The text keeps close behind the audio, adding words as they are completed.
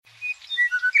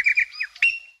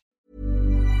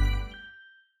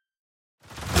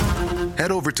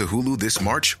Head over to Hulu this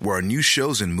March, where our new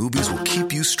shows and movies will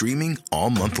keep you streaming all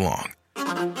month long.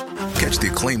 Catch the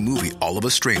acclaimed movie All of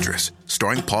Us Strangers,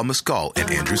 starring Paul Mescal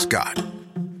and Andrew Scott.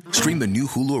 Stream the new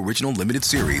Hulu original limited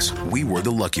series We Were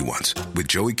the Lucky Ones with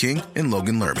Joey King and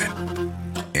Logan Lerman.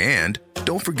 And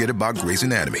don't forget about Grey's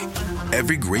Anatomy.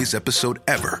 Every Grey's episode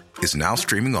ever is now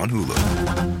streaming on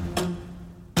Hulu.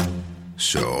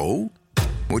 So,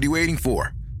 what are you waiting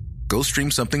for? Go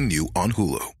stream something new on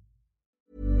Hulu.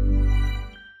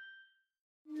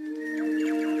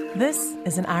 This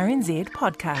is an RNZ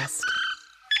podcast.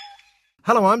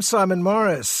 Hello, I'm Simon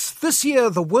Morris. This year,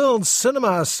 the world's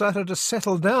cinema started to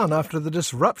settle down after the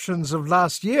disruptions of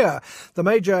last year. The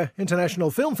major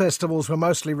international film festivals were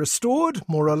mostly restored,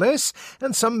 more or less,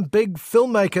 and some big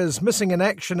filmmakers missing in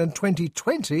action in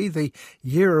 2020, the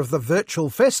year of the virtual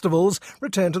festivals,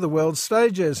 returned to the world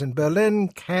stages in Berlin,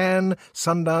 Cannes,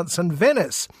 Sundance and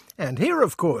Venice. And here,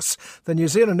 of course, the New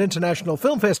Zealand International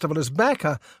Film Festival is back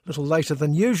a little later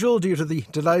than usual due to the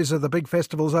delays of the big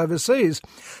festivals overseas.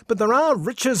 But there are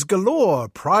riches galore,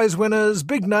 prize winners,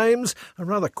 big names, a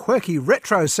rather quirky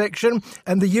retro section,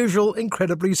 and the usual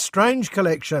incredibly strange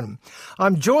collection.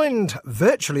 I'm joined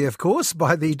virtually, of course,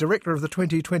 by the director of the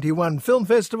 2021 Film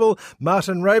Festival,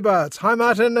 Marten Rabarts. Hi,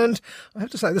 Marten, and I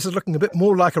have to say this is looking a bit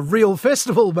more like a real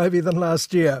festival maybe than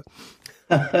last year.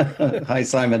 Hi,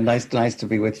 Simon. Nice to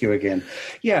be with you again.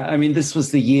 Yeah, I mean, this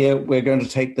was the year we're going to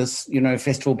take this,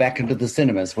 festival back into the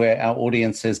cinemas where our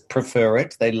audiences prefer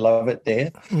it. They love it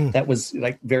there. That was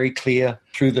very clear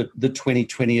through the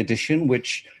 2020 edition,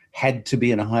 which had to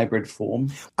be in a hybrid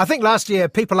form. I think last year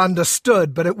people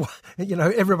understood, but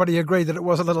everybody agreed that it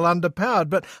was a little underpowered.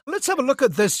 But let's have a look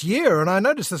at this year. And I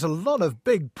noticed there's a lot of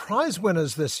big prize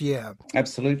winners this year.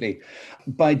 Absolutely.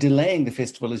 By delaying the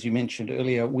festival, as you mentioned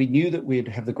earlier, we knew that we'd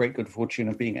have the great good fortune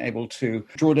of being able to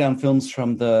draw down films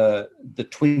from the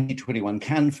 2021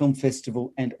 Cannes Film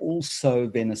Festival and also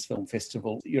Venice Film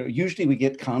Festival. Usually we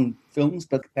get Cannes films,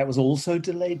 but that was also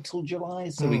delayed till July,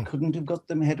 so we couldn't have got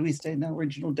them had we stayed in our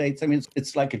original dates. I mean,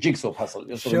 it's like a jigsaw puzzle.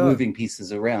 You're sort of moving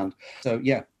pieces around. So,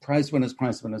 yeah, prize winners.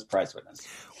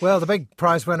 Well, the big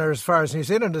prize winner, as far as New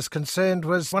Zealand is concerned,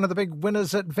 was one of the big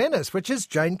winners at Venice, which is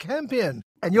Jane Campion.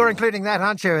 And you're including that,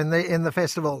 aren't you, in the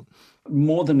festival?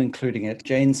 More than including it.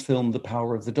 Jane's film, The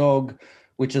Power of the Dog,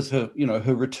 which is her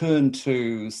return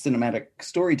to cinematic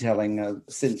storytelling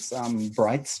since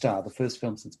Bright Star, the first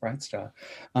film since Bright Star.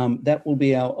 That will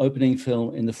be our opening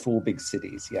film in the 4 big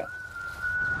cities, yeah.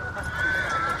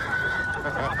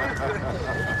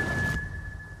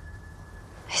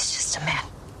 He's just a man.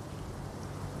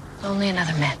 Only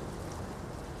another man.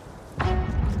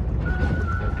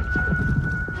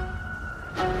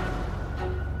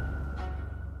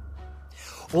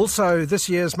 Also, this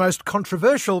year's most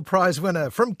controversial prize winner.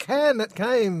 From Cannes it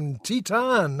came,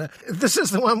 Titan. This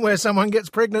is the one where someone gets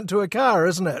pregnant to a car,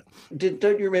 isn't it?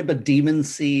 Don't you remember Demon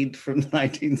Seed from the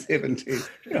 1970s?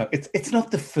 It's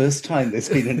not the first time there's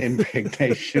been an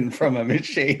impregnation from a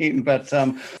machine, but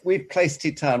we've placed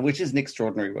Titan, which is an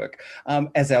extraordinary work,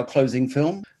 as our closing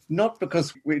film. Not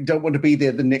because we don't want to be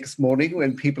there the next morning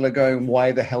when people are going,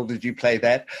 why the hell did you play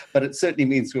that? But it certainly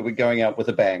means we'll be going out with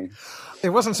a bang. It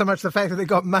wasn't so much the fact that it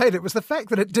got made, it was the fact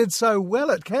that it did so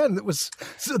well at Cannes that was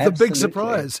the big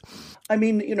surprise. I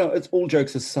mean, it's all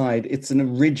jokes aside, it's an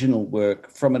original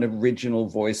work from an original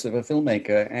voice of a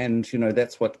filmmaker. And,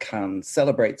 that's what Cannes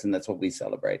celebrates and that's what we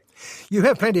celebrate. You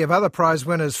have plenty of other prize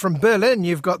winners. From Berlin,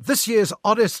 you've got this year's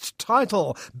oddest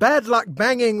title, Bad Luck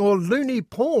Banging or Loony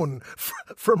Porn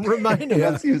from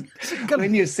Romania.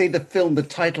 When you see the film, the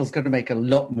title's going to make a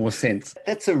lot more sense.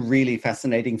 That's a really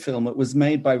fascinating film. It was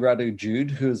made by Radu Jude,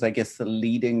 who is, I guess, the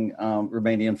leading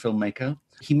Romanian filmmaker.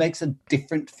 He makes a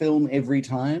different film every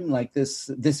time. Like this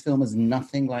film is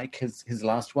nothing like his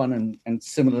last one and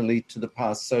similarly to the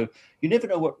past. So you never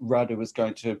know what Radu is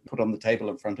going to put on the table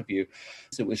in front of you.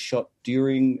 So it was shot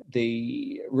during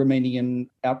the Romanian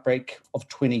outbreak of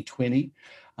 2020.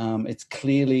 It's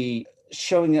clearly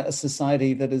showing a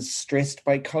society that is stressed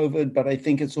by COVID, but I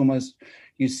think it's almost,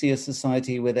 you see a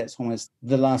society where that's almost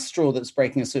the last straw that's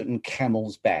breaking a certain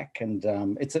camel's back. And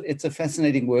it's a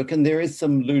fascinating work. And there is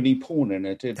some loony porn in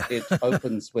it. It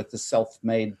opens with the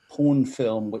self-made porn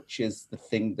film, which is the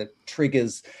thing that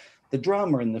triggers the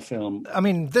drama in the film. I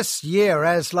mean, this year,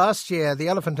 as last year, the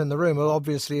elephant in the room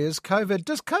obviously is COVID.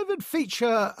 Does COVID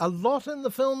feature a lot in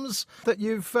the films that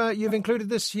you've included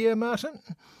this year, Marten?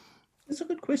 That's a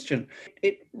good question.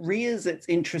 It rears its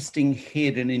interesting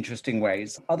head in interesting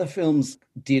ways. Other films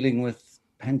dealing with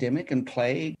pandemic and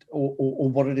plague or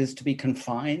what it is to be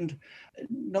confined,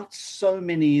 not so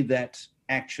many that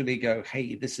actually go,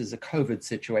 hey, this is a COVID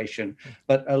situation,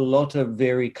 but a lot of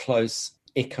very close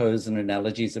echoes and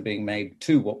analogies are being made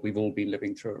to what we've all been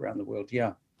living through around the world.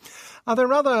 Yeah. Are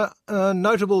there other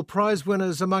notable prize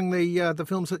winners among the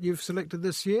films that you've selected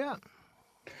this year?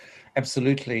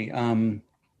 Absolutely.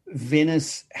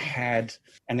 Venice had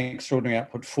an extraordinary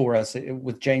output for us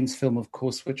with Jane's film, of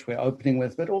course, which we're opening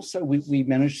with, but also we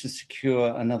managed to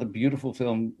secure another beautiful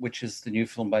film, which is the new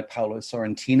film by Paolo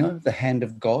Sorrentino, The Hand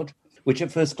of God, which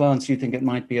at first glance you think it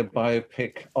might be a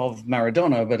biopic of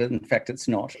Maradona, but in fact it's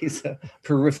not. He's a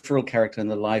peripheral character in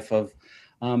the life of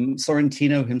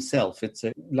Sorrentino himself. It's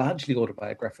a largely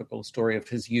autobiographical story of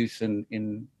his youth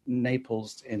in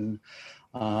Naples in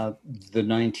the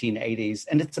 1980s,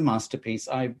 and it's a masterpiece.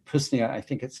 I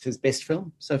think it's his best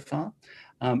film so far.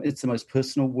 It's the most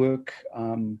personal work,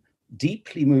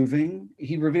 deeply moving.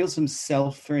 He reveals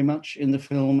himself very much in the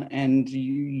film, and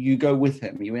you go with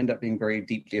him. You end up being very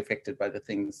deeply affected by the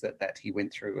things that he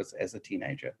went through as a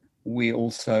teenager. We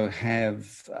also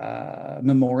have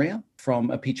Memoria from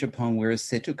Apichatpong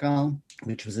Weerasethukul,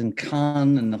 which was in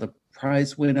Cannes, another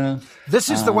prize winner. This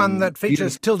is the one that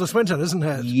features Tilda Swinton, isn't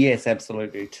it? Yes,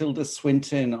 absolutely. Tilda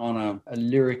Swinton on a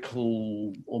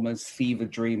lyrical, almost fever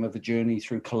dream of a journey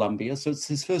through Colombia. So it's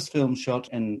his first film shot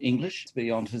in English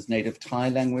beyond his native Thai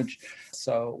language.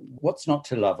 So what's not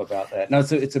to love about that? No,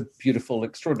 so it's a beautiful,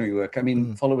 extraordinary work. I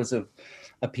mean, followers of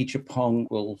Apichatpong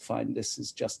will find this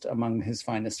is just among his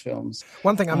finest films.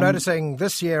 One thing I'm noticing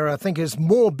this year, I think, is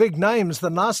more big names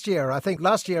than last year. I think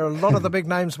last year a lot of the big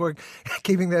names were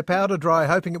keeping their powder dry,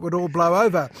 hoping it would all blow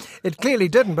over. It clearly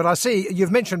didn't, but I see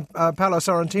you've mentioned Paolo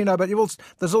Sorrentino, but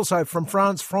there's also from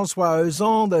France, François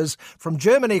Ozon. There's from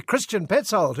Germany, Christian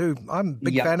Petzold, who I'm a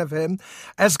big fan of him.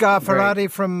 Asghar Farhadi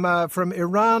from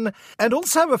Iran, and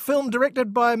also a film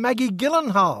directed by Maggie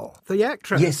Gyllenhaal, the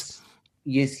actress. Yes.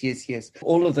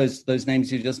 All of those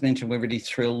names you just mentioned, we're really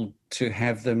thrilled to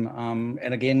have them.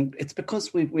 And again, it's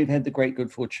because we've had the great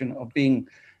good fortune of being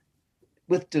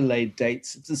with delayed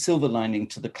dates. It's a silver lining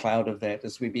to the cloud of that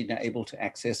as we've been able to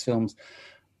access films.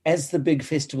 As the big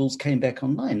festivals came back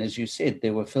online, as you said,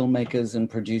 there were filmmakers and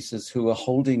producers who were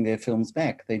holding their films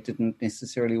back. They didn't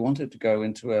necessarily want it to go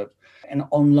into an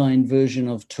online version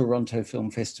of Toronto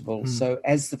Film Festival. So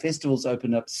as the festivals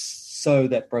opened up, so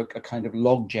that broke a kind of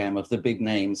logjam of the big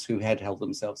names who had held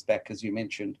themselves back, as you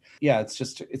mentioned. Yeah,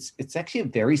 it's actually a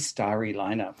very starry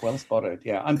lineup. Well spotted.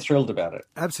 Yeah, I'm thrilled about it.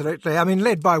 Absolutely. I mean,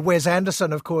 led by Wes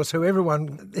Anderson, of course,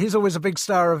 he's always a big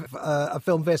star of a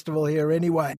film festival here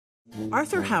anyway.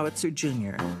 Arthur Howitzer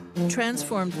Jr.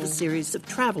 transformed the series of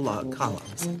travelogue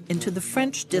columns into the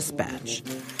French Dispatch,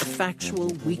 a factual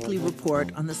weekly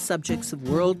report on the subjects of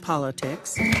world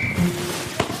politics,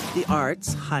 the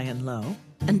arts, high and low,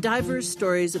 and diverse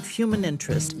stories of human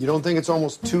interest. You don't think it's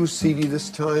almost too seedy this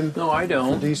time? No, I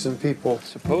don't. For decent people. It's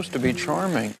supposed to be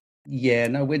charming. Yeah,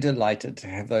 no, we're delighted to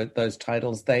have those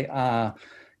titles. They are,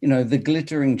 the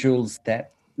glittering jewels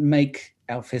that make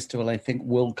our festival, I think,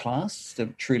 world-class, a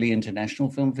truly international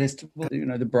film festival,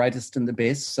 the brightest and the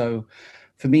best. So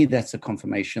for me, that's a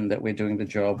confirmation that we're doing the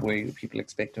job where people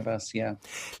expect of us, yeah.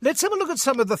 Let's have a look at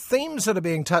some of the themes that are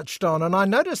being touched on. And I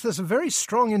noticed there's a very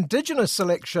strong Indigenous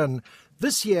selection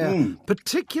this year,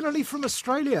 particularly from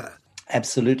Australia.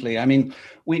 Absolutely. I mean,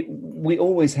 we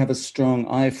always have a strong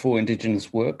eye for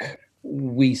Indigenous work.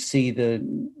 We see the,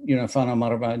 Whanau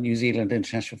Marama New Zealand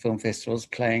International Film Festivals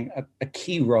playing a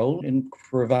key role in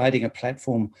providing a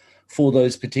platform for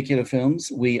those particular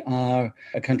films. We are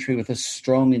a country with a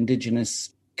strong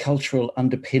Indigenous cultural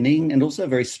underpinning and also a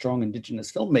very strong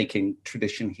Indigenous filmmaking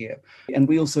tradition here. And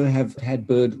we also have had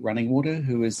Bird Runningwater,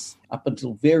 who has up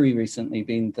until very recently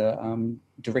been the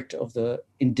director of the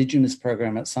Indigenous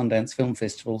program at Sundance Film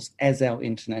Festivals as our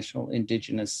international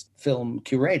Indigenous film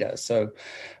curator. So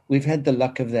we've had the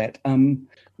luck of that.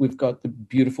 We've got the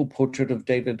beautiful portrait of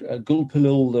David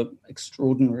Gulpilil, the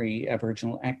extraordinary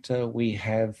Aboriginal actor. We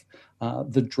have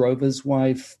The Drover's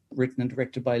Wife, written and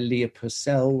directed by Leah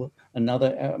Purcell,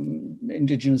 another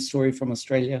Indigenous story from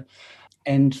Australia.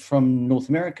 And from North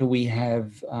America, we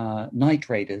have Night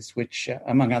Raiders, which,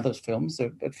 among other films,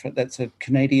 that's a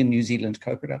Canadian-New Zealand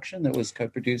co-production that was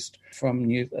co-produced from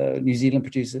New Zealand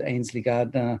producer Ainsley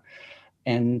Gardner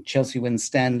and Chelsea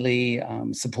Winstanley,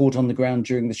 support on the ground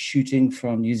during the shooting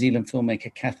from New Zealand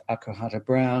filmmaker Kath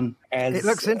Akuhata-Brown. It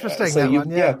looks interesting, that one,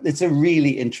 yeah. It's a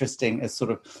really interesting, sort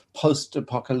of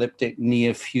post-apocalyptic,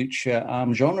 near-future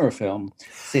genre film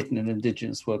set in an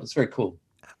Indigenous world. It's very cool.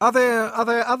 Are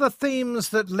there other themes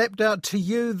that leapt out to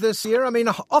you this year? I mean,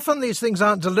 often these things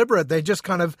aren't deliberate. They're just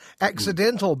kind of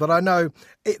accidental. But I know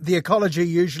the ecology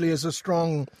usually is a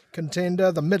strong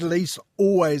contender. The Middle East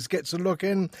always gets a look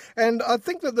in. And I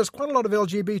think that there's quite a lot of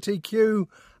LGBTQ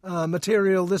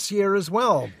material this year as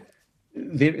well.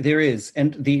 There is.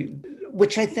 And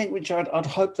which I'd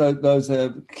hope that those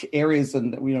are areas,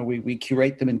 and we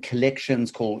curate them in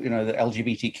collections called the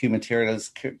LGBTQ materials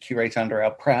curate under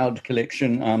our Proud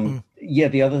collection.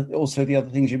 The other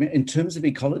things you mentioned in terms of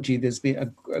ecology, there's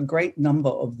been a great number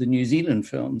of the New Zealand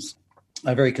films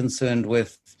are very concerned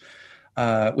with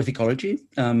ecology.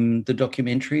 The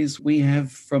documentaries we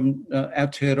have from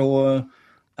Aotearoa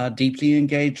are deeply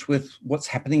engaged with what's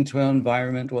happening to our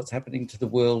environment, what's happening to the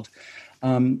world.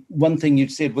 One thing you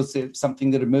said was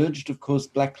something that emerged, of course,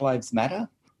 Black Lives Matter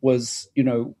was,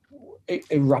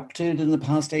 erupted in the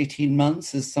past 18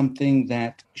 months as something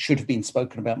that should have been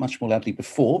spoken about much more loudly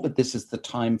before, but this is the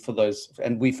time for those.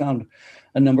 And we found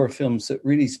a number of films that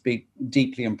really speak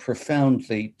deeply and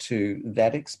profoundly to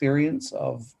that experience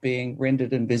of being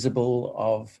rendered invisible,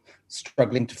 of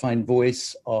struggling to find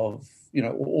voice, of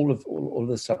all of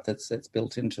the stuff that's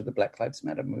built into the Black Lives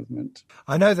Matter movement.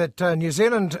 I know that New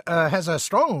Zealand has a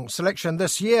strong selection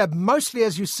this year, mostly,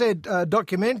 as you said,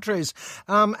 documentaries.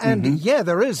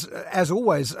 There is, as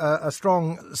always, a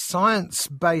strong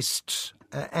science-based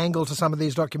angle to some of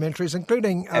these documentaries,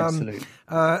 including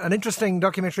an interesting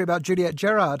documentary about Juliette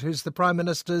Gerard, who's the Prime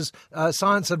Minister's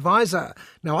science advisor.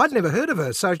 Now, I'd never heard of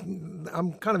her, so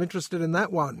I'm kind of interested in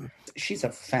that one. She's a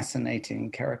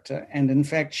fascinating character. And in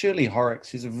fact, Shirley Horrocks,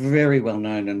 who's a very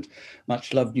well-known and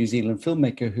much-loved New Zealand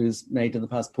filmmaker who's made in the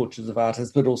past portraits of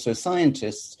artists, but also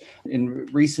scientists in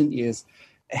recent years,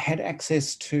 had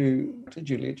access to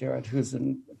Juliette Gerard, who is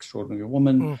an extraordinary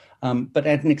woman, but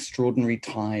at an extraordinary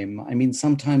time. I mean,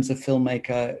 sometimes a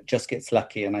filmmaker just gets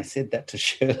lucky, and I said that to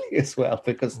Shirley as well,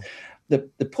 because the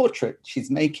portrait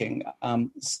she's making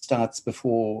starts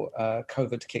before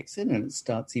COVID kicks in, and it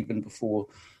starts even before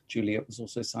Juliette was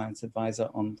also science advisor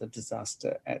on the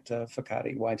disaster at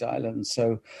Whakaari, White Island.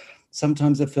 So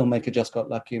sometimes a filmmaker just got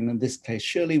lucky, and in this case,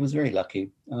 Shirley was very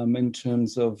lucky in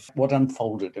terms of what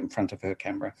unfolded in front of her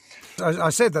camera.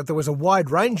 I said that there was a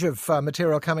wide range of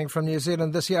material coming from New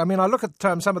Zealand this year. I mean, I look at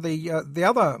some of the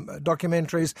other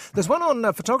documentaries. There's one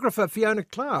on photographer Fiona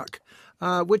Clarke,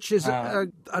 which is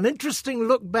an interesting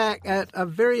look back at a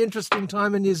very interesting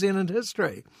time in New Zealand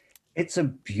history. It's a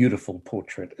beautiful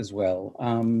portrait as well.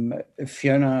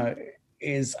 Fiona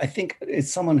is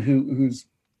someone who's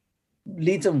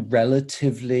leads a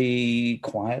relatively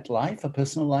quiet life, a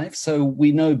personal life. So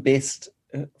we know best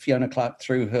Fiona Clarke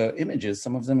through her images.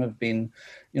 Some of them have been,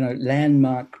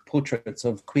 landmark portraits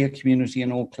of queer community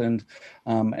in Auckland,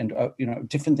 and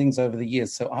different things over the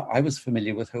years. So I was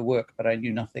familiar with her work, but I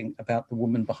knew nothing about the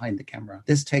woman behind the camera.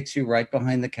 This takes you right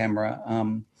behind the camera.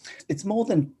 It's more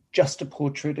than just a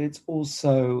portrait. It's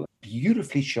also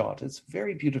beautifully shot. It's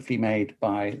very beautifully made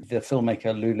by the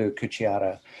filmmaker Lulu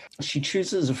Kuchiara. She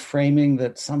chooses a framing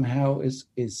that somehow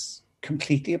is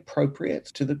completely appropriate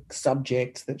to the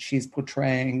subject that she's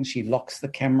portraying. She locks the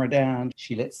camera down.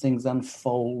 She lets things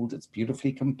unfold. It's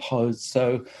beautifully composed.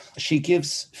 So she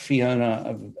gives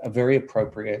Fiona a very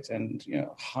appropriate and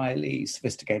highly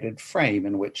sophisticated frame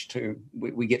in which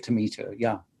we get to meet her.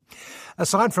 Yeah.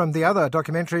 Aside from the other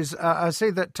documentaries, I see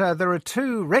that there are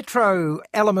two retro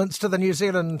elements to the New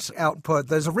Zealand output.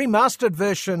 There's a remastered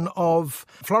version of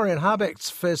Florian Habeck's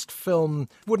first film,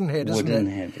 Woodenhead, isn't it?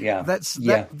 Woodenhead,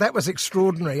 yeah. That was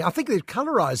extraordinary. I think they've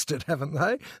colorised it, haven't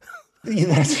they?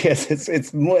 Yes,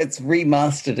 it's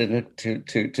remastered in it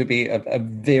to be a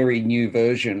very new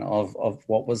version of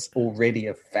what was already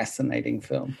a fascinating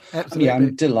film. Absolutely. Yeah,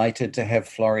 I'm delighted to have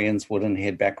Florian's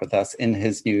Woodenhead back with us in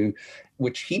his new,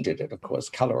 which he did it, of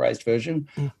course, colorized version.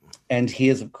 And he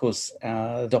is, of course,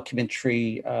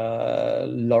 documentary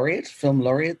film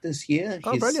laureate this year.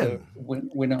 Oh, He's brilliant.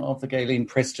 Winner of the Galen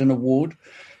Preston Award.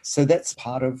 So that's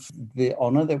part of the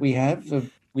honour that we have.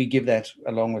 We give that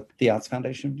along with the Arts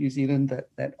Foundation of New Zealand,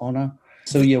 that honour.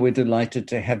 So, yeah, we're delighted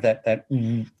to have that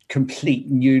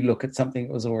complete new look at something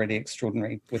that was already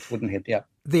extraordinary with Woodenhead, yeah.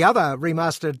 The other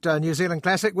remastered New Zealand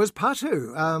classic was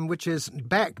Patu, which is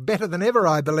back better than ever,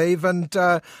 I believe, and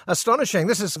astonishing.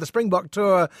 This is the Springbok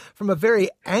tour from a very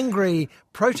angry,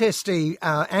 protesty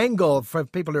angle for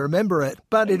people who remember it,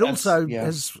 but it also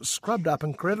has scrubbed up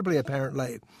incredibly,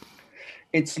 apparently.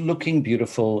 It's looking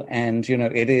beautiful, and,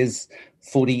 it is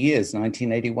 40 years.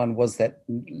 1981 was that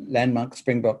landmark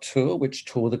Springbok tour, which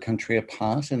tore the country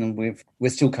apart, and we're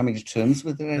still coming to terms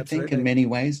with it, I think, in many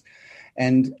ways.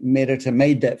 And Merita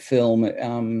made that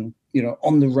film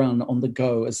on the run, on the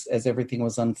go, as everything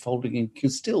was unfolding. And you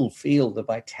could still feel the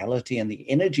vitality and the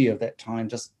energy of that time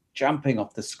just jumping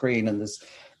off the screen, and this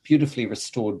beautifully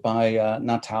restored by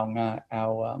Nataunga,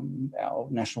 our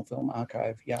National Film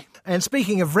Archive. Yeah. And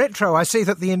speaking of retro, I see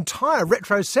that the entire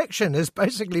retro section has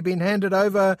basically been handed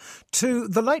over to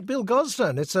the late Bill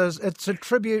Gosden. It's a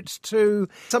tribute to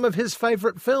some of his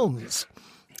favourite films.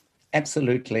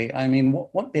 Absolutely. I mean,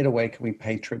 what better way can we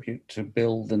pay tribute to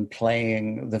Bill than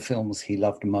playing the films he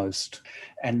loved most?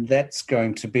 And that's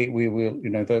going to be,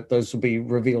 those will be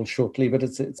revealed shortly, but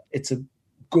it's a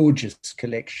gorgeous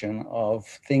collection of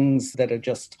things that are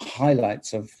just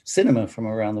highlights of cinema from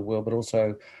around the world, but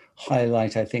also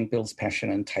highlight, I think, Bill's passion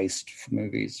and taste for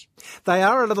movies. They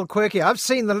are a little quirky. I've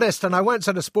seen the list and I won't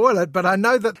sort of spoil it, but I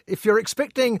know that if you're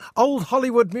expecting old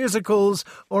Hollywood musicals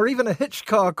or even a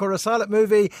Hitchcock or a silent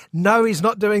movie, no, he's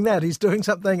not doing that. He's doing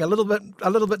something a little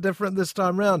bit different this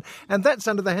time round. And that's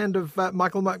under the hand of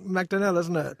Michael McDonnell,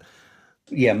 isn't it?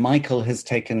 Yeah, Michael has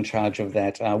taken charge of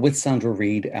that with Sandra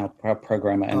Reed, our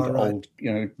programmer, and old,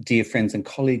 dear friends and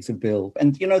colleagues of Bill.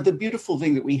 And, the beautiful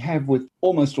thing that we have with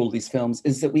almost all these films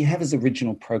is that we have his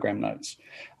original program notes,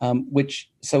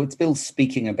 so it's Bill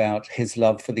speaking about his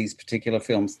love for these particular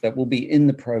films that will be in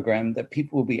the program that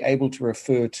people will be able to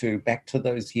refer to back to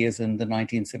those years in the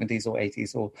 1970s or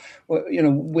 80s or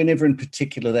whenever in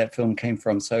particular that film came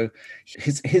from. So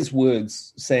his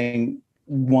words saying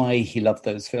why he loved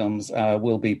those films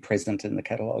will be present in the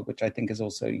catalogue, which I think is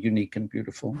also unique and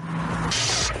beautiful.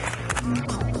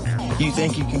 You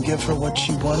think you can give her what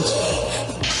she wants?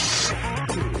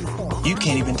 You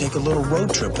can't even take a little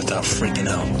road trip without freaking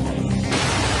out.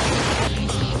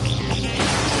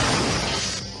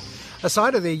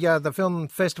 Aside of the film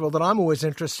festival that I'm always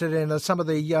interested in are some of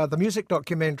the music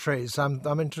documentaries.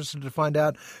 I'm interested to find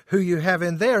out who you have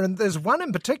in there, and there's one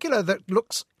in particular that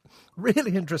looks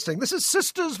really interesting. This is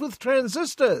Sisters with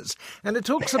Transistors, and it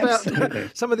talks about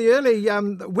some of the early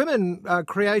women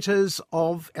creators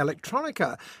of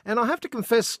electronica. And I have to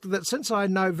confess that since I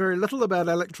know very little about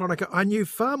electronica, I knew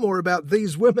far more about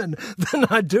these women than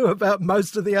I do about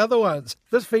most of the other ones.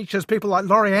 This features people like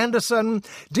Laurie Anderson,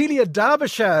 Delia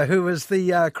Derbyshire, who was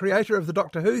the creator of the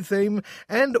Doctor Who theme,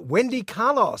 and Wendy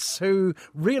Carlos, who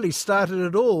really started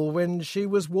it all when she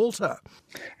was Walter.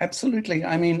 Absolutely.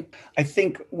 I mean, I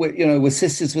think with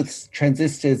Sisters with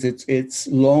Transistors, it's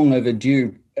long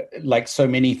overdue, like so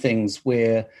many things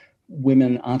where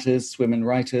women artists, women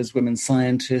writers, women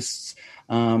scientists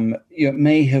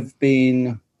may have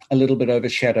been a little bit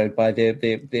overshadowed by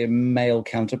their male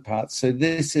counterparts. So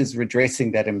this is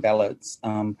redressing that imbalance,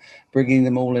 bringing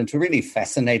them all into a really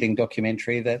fascinating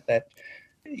documentary that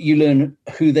you learn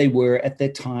who they were at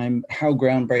their time, how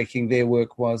groundbreaking their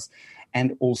work was,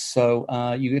 and also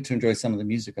you get to enjoy some of the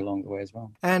music along the way as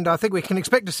well. And I think we can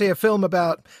expect to see a film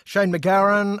about Shane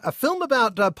McGowan, a film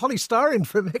about polystyrene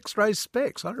from X-Ray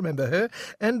Specs, I remember her,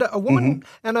 and a woman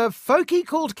and a folkie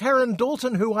called Karen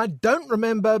Dalton, who I don't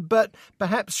remember but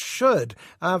perhaps should,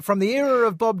 from the era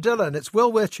of Bob Dylan. It's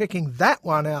well worth checking that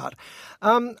one out.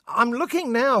 I'm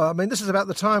looking now, I mean, this is about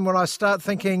the time when I start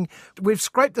thinking, we've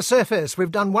scraped the surface,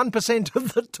 we've done 1%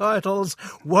 of the titles,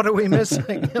 what are we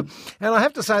missing? And I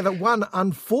have to say that one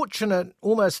unfortunate,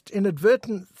 almost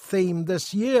inadvertent theme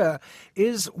this year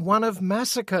is one of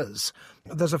massacres.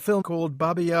 There's a film called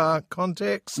Baba Yar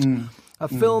Context, a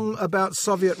film about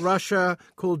Soviet Russia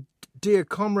called Dear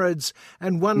Comrades,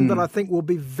 and one that I think will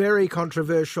be very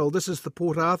controversial. This is the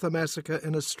Port Arthur massacre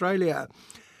in Australia.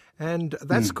 And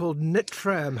that's called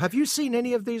Nitram. Have you seen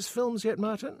any of these films yet,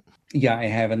 Martin? Yeah, I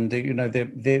have. And,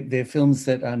 they're films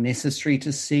that are necessary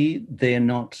to see. They're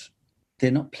not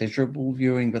pleasurable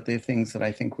viewing, but they're things that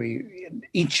I think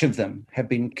each of them have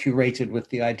been curated with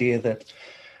the idea that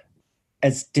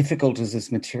as difficult as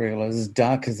this material, as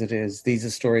dark as it is, these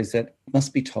are stories that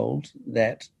must be told,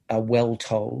 that are well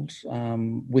told,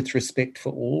 with respect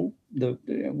for all,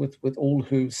 with all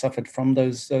who suffered from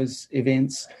those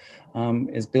events,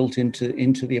 is built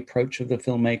into the approach of the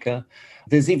filmmaker.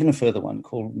 There's even a further one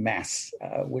called Mass,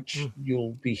 which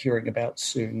you'll be hearing about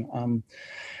soon.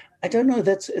 I don't know.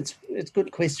 It's a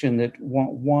good question. That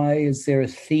why is there a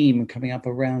theme coming up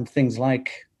around things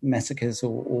like massacres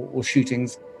or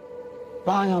shootings?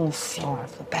 Lying on the floor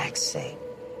of the back seat,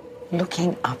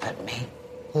 looking up at me,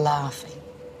 laughing.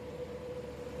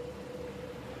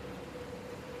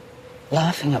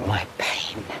 Laughing at my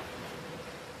pain.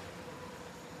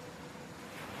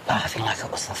 Laughing like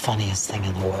it was the funniest thing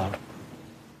in the world.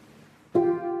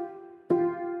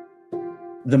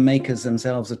 The makers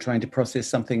themselves are trying to process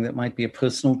something that might be a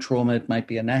personal trauma, it might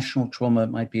be a national trauma, it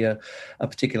might be a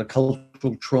particular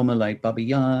cultural trauma like Baba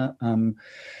Yar.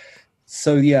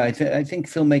 So, yeah, I think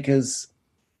filmmakers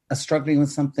are struggling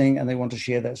with something and they want to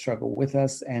share that struggle with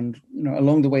us. And,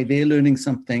 along the way, they're learning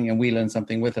something and we learn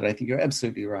something with it. I think you're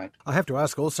absolutely right. I have to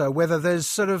ask also whether there's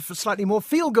sort of slightly more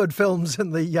feel-good films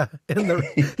in the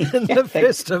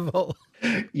festival.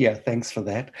 Yeah, thanks for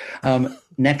that.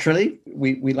 Naturally,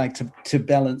 we like to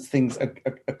balance things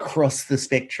across the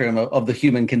spectrum of the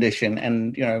human condition,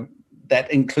 and that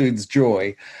includes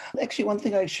joy. Actually, one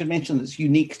thing I should mention that's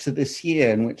unique to this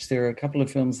year, in which there are a couple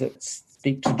of films that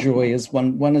speak to joy, is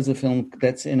one is a film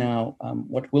that's in our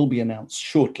what will be announced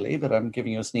shortly, but I'm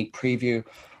giving you a sneak preview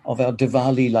of our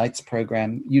Diwali Lights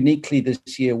program. Uniquely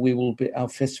this year, our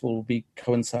festival will be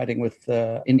coinciding with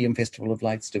the Indian Festival of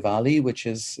Lights Diwali, which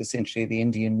is essentially the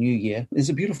Indian New Year. There's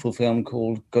a beautiful film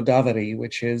called Godavari,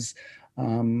 which is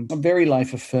very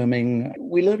life-affirming.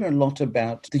 We learn a lot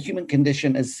about the human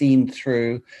condition as seen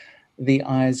through the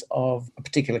eyes of a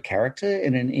particular character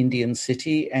in an Indian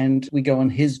city, and we go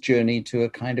on his journey to a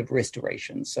kind of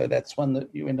restoration. So that's one that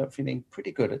you end up feeling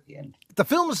pretty good at the end. The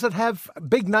films that have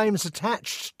big names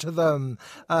attached to them,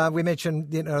 we mentioned,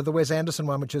 the Wes Anderson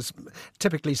one, which is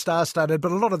typically star-studded,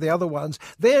 but a lot of the other ones,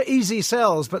 they're easy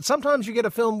sells. But sometimes you get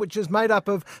a film which is made up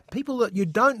of people that you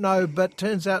don't know, but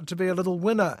turns out to be a little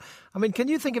winner. I mean, can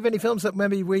you think of any films that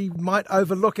maybe we might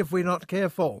overlook if we're not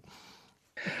careful?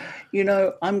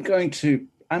 I'm going to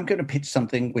pitch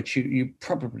something which you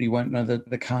probably won't know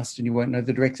the cast and you won't know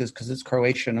the directors, because it's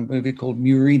Croatian, a movie called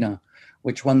Murina,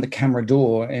 which won the Camera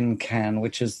d'Or in Cannes,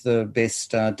 which is the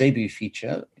best debut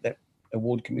feature. That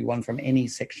award can be won from any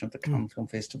section of the Cannes Film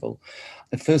Festival.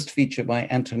 The first feature by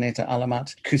Antoneta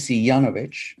Alamat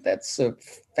Kusijanovic. That's a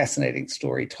fascinating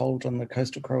story told on the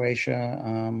coast of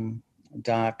Croatia.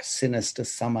 Dark, sinister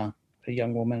summer. A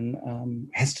young woman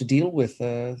has to deal with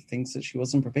things that she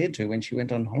wasn't prepared to when she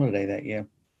went on holiday that year.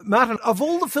 Martin, of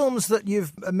all the films that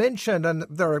you've mentioned, and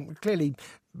there are clearly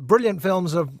brilliant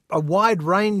films of a wide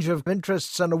range of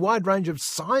interests and a wide range of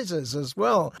sizes as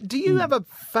well, do you have a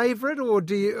favourite, or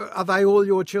are they all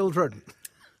your children?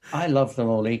 I love them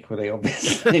all equally,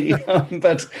 obviously,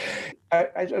 but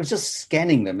I was just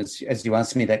scanning them as you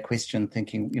asked me that question,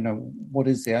 thinking, what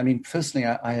is there? I mean, personally,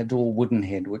 I adore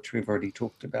Woodenhead, which we've already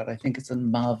talked about. I think it's a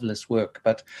marvellous work,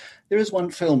 but there is one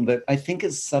film that I think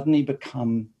has suddenly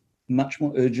become much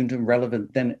more urgent and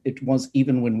relevant than it was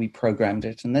even when we programmed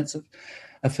it, and that's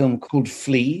a film called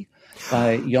Flea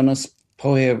by Jonas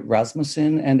Poe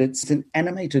Rasmussen, and it's an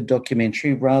animated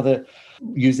documentary, rather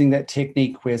using that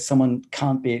technique where someone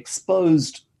can't be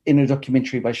exposed in a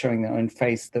documentary by showing their own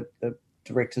face. The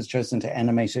director's chosen to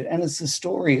animate it, and it's the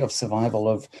story of survival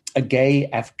of a gay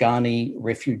Afghani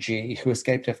refugee who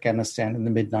escaped Afghanistan in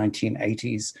the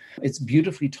mid-1980s. It's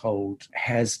beautifully told,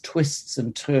 has twists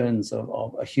and turns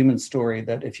of a human story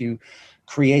that if you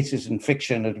create it in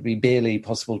fiction, it would be barely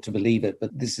possible to believe it.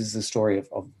 But this is the story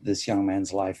of this young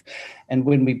man's life. And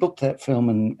when we booked that film,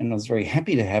 and I was very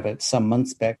happy to have it some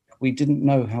months back, we didn't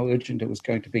know how urgent it was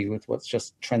going to be with what's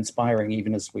just transpiring,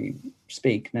 even as we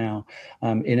speak now,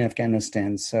 in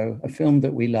Afghanistan. So a film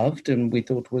that we loved and we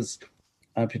thought was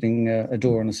opening a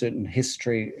door on a certain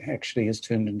history actually has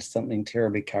turned into something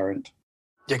terribly current.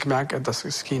 Jeg kan mærke, at der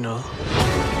skal ske noget.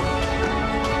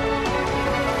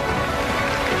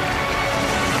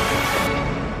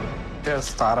 Her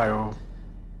starter jo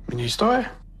min historie.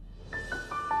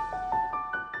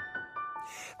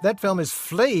 That film is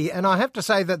Flea, and I have to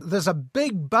say that there's a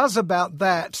big buzz about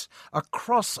that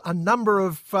across a number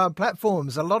of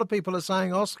platforms. A lot of people are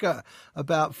saying Oscar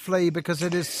about Flea because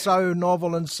it is so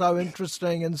novel and so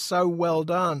interesting and so well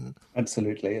done.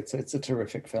 Absolutely. It's a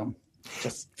terrific film.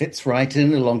 Just fits right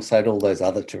in alongside all those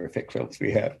other terrific films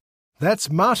we have.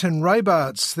 That's Marten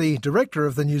Rabarts, the director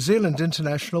of the New Zealand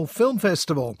International Film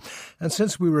Festival. And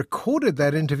since we recorded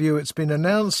that interview, it's been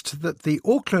announced that the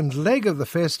Auckland leg of the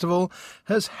festival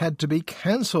has had to be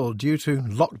cancelled due to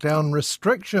lockdown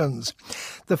restrictions.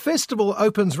 The festival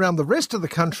opens around the rest of the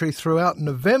country throughout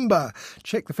November.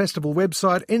 Check the festival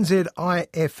website, nziff.co.nz.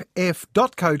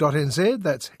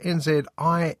 That's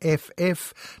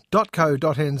nziff.co.nz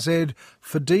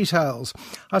for details.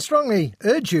 I strongly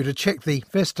urge you to check the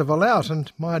festival out,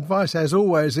 and my advice, as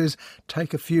always, is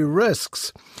take a few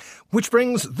risks. Which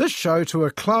brings this show to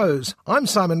a close. I'm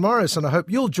Simon Morris, and I hope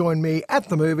you'll join me at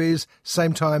the movies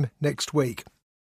same time next week.